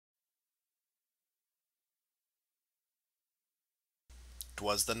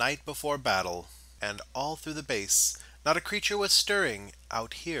'Twas the night before battle, and all through the base not a creature was stirring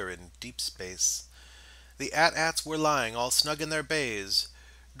out here in deep space. The AT-ATs were lying all snug in their bays,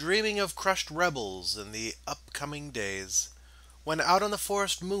 dreaming of crushed rebels in the upcoming days, when out on the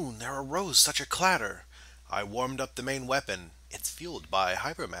forest moon there arose such a clatter. I warmed up the main weapon, it's fueled by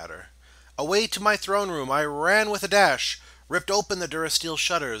hypermatter. Away to my throne room I ran with a dash, ripped open the durasteel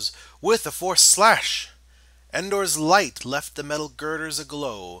shutters with a force slash. Endor's light left the metal girders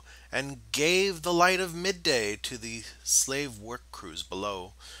aglow, and gave the light of midday to the slave work crews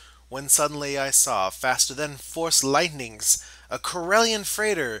below, when suddenly I saw, faster than force lightnings, a Corellian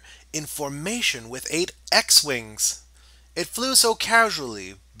freighter in formation with 8 X-wings. It flew so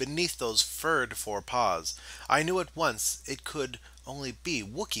casually beneath those furred forepaws, I knew at once it could only be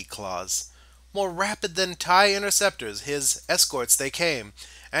Wookiee claws. More rapid than TIE interceptors, his escorts they came,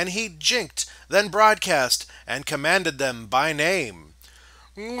 and he jinked, then broadcast, and commanded them by name.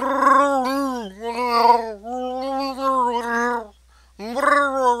 And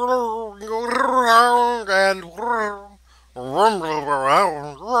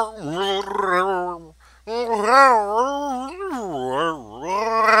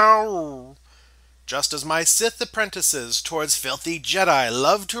just as my Sith apprentices towards filthy Jedi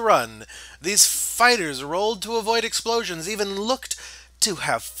love to run, these fighters rolled to avoid explosions, even looked to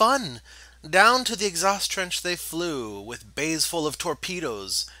have fun. Down to the exhaust trench they flew, with bays full of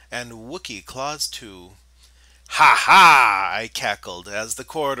torpedoes, and Wookiee claws too. "Ha ha!" I cackled, as the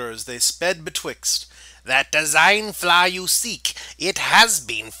corridors they sped betwixt. "That design flaw you seek, it has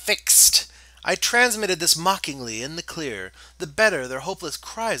been fixed." I transmitted this mockingly in the clear, the better their hopeless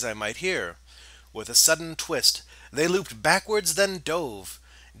cries I might hear. With a sudden twist, they looped backwards, then dove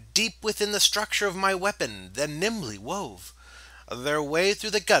deep within the structure of my weapon, then nimbly wove their way through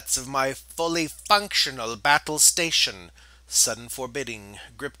the guts of my fully functional battle station. Sudden forbidding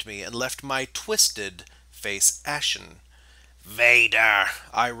gripped me and left my twisted face ashen. "Vader!"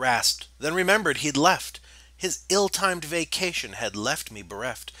 I rasped, then remembered he'd left. His ill-timed vacation had left me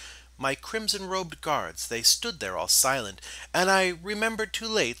bereft. My crimson-robed guards, they stood there all silent, and I remembered too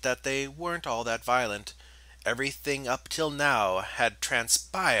late that they weren't all that violent. Everything up till now had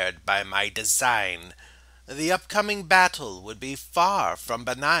transpired by my design. The upcoming battle would be far from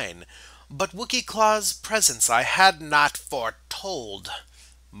benign, but Wookiee Claw's presence I had not foretold.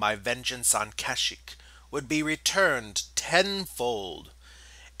 My vengeance on Kashyyyk would be returned tenfold.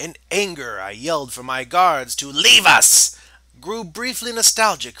 In anger I yelled for my guards to leave us, grew briefly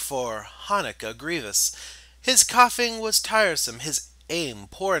nostalgic for Hanukkah Grievous. His coughing was tiresome, his aim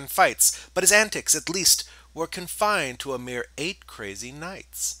poor in fights, but his antics at least were confined to a mere 8 crazy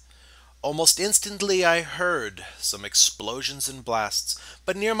nights. Almost instantly I heard some explosions and blasts,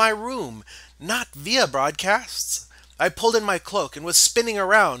 but near my room, not via broadcasts. I pulled in my cloak and was spinning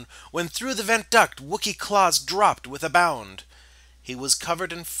around when through the vent duct Wookiee Claws dropped with a bound. He was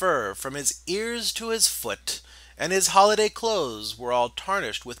covered in fur from his ears to his foot, and his holiday clothes were all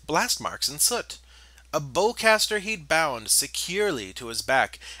tarnished with blast marks and soot. A bowcaster he'd bound securely to his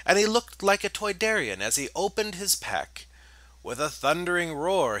back, and he looked like a Toydarian as he opened his pack. With a thundering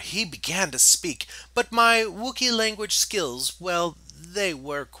roar he began to speak, but my Wookiee language skills, well, they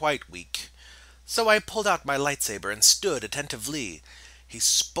were quite weak. So I pulled out my lightsaber and stood attentively. He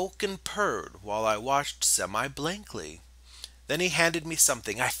spoke and purred while I watched semi-blankly. Then he handed me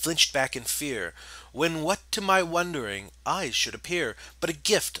something. I flinched back in fear, when what to my wondering eyes should appear but a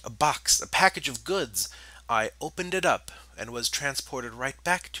gift, a box, a package of goods. I opened it up and was transported right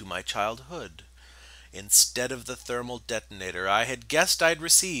back to my childhood. Instead of the thermal detonator I had guessed I'd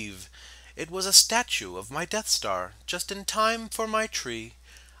receive, it was a statue of my Death Star, just in time for my tree.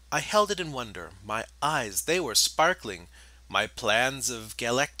 I held it in wonder, my eyes they were sparkling, my plans of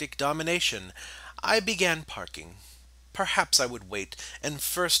galactic domination I began parking. Perhaps I would wait and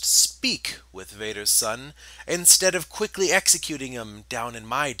first speak with Vader's son, instead of quickly executing him down in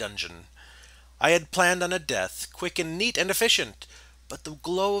my dungeon. I had planned on a death, quick and neat and efficient, but the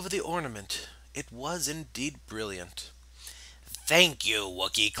glow of the ornament, it was indeed brilliant. "Thank you,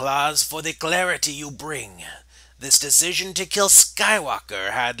 Wookiee Claws, for the clarity you bring. This decision to kill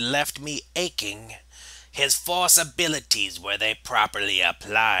Skywalker had left me aching. His Force abilities, were they properly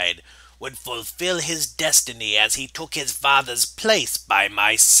applied, would fulfill his destiny as he took his father's place by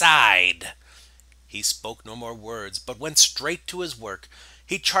my side." He spoke no more words, but went straight to his work.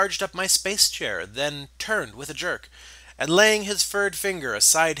 He charged up my space chair, then turned with a jerk, and laying his furred finger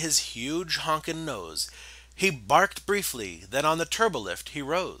aside his huge honkin' nose, he barked briefly, then on the turbolift he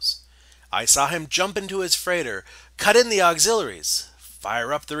rose. I saw him jump into his freighter, cut in the auxiliaries,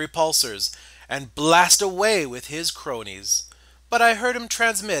 fire up the repulsors, and blast away with his cronies. but I heard him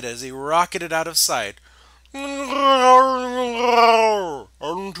transmit as he rocketed out of sight. "Unto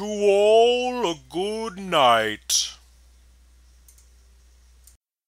all a good night."